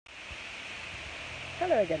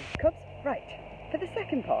Hello again, Cubs. Right, for the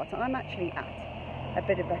second part, I'm actually at a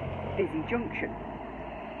bit of a busy junction.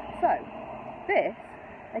 So, this,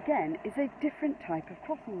 again, is a different type of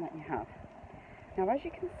crossing that you have. Now, as you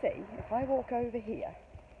can see, if I walk over here,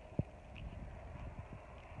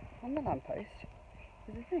 on the lamppost,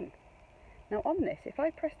 there's a thing. Now, on this, if I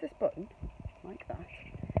press this button, like that,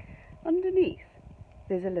 underneath,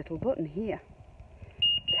 there's a little button here.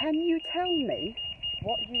 Can you tell me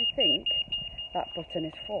what you think that button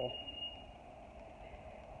is for?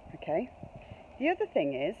 Okay. The other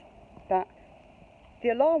thing is that the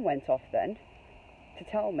alarm went off then to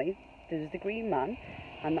tell me there was the green man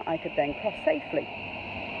and that I could then cross safely.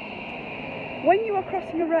 When you are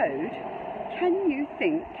crossing a road, can you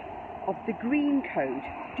think of the green code?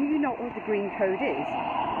 Do you know what the green code is?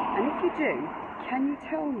 And if you do, can you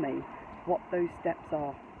tell me what those steps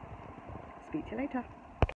are? Speak to you later.